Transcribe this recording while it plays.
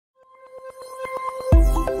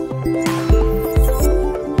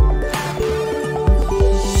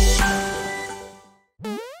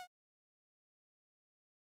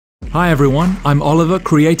Hi everyone, I'm Oliver,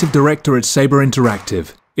 Creative Director at Saber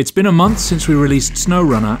Interactive. It's been a month since we released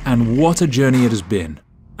SnowRunner, and what a journey it has been.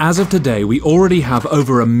 As of today, we already have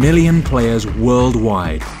over 1 million players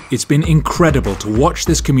worldwide. It's been incredible to watch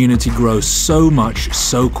this community grow so much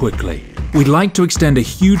so quickly. We'd like to extend a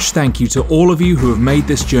huge thank you to all of you who have made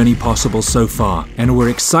this journey possible so far, and we're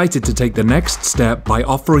excited to take the next step by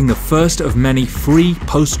offering the first of many free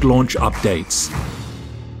post-launch updates.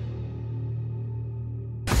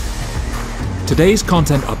 Today's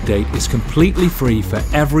content update is completely free for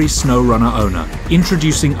every SnowRunner owner,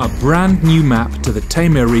 introducing a brand new map to the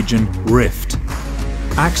Taimyr region, Rift.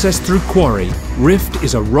 Accessed through Quarry, Rift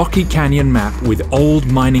is a rocky canyon map with old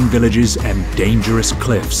mining villages and dangerous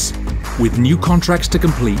cliffs. With new contracts to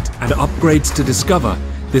complete and upgrades to discover,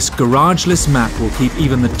 this garageless map will keep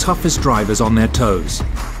even the toughest drivers on their toes.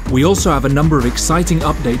 We also have a number of exciting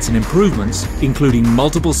updates and improvements, including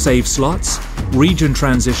multiple save slots, region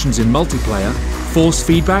transitions in multiplayer, force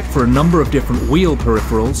feedback for a number of different wheel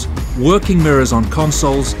peripherals, working mirrors on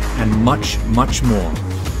consoles, and much, much more.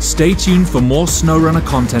 Stay tuned for more SnowRunner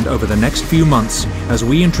content over the next few months as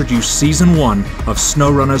we introduce Season 1 of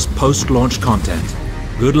SnowRunner's post-launch content.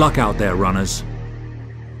 Good luck out there, runners.